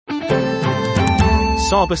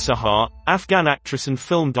Sabah Sahar, Afghan actress and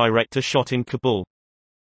film director shot in Kabul.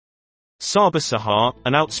 Sabah Sahar,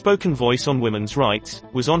 an outspoken voice on women's rights,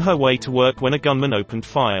 was on her way to work when a gunman opened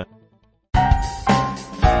fire.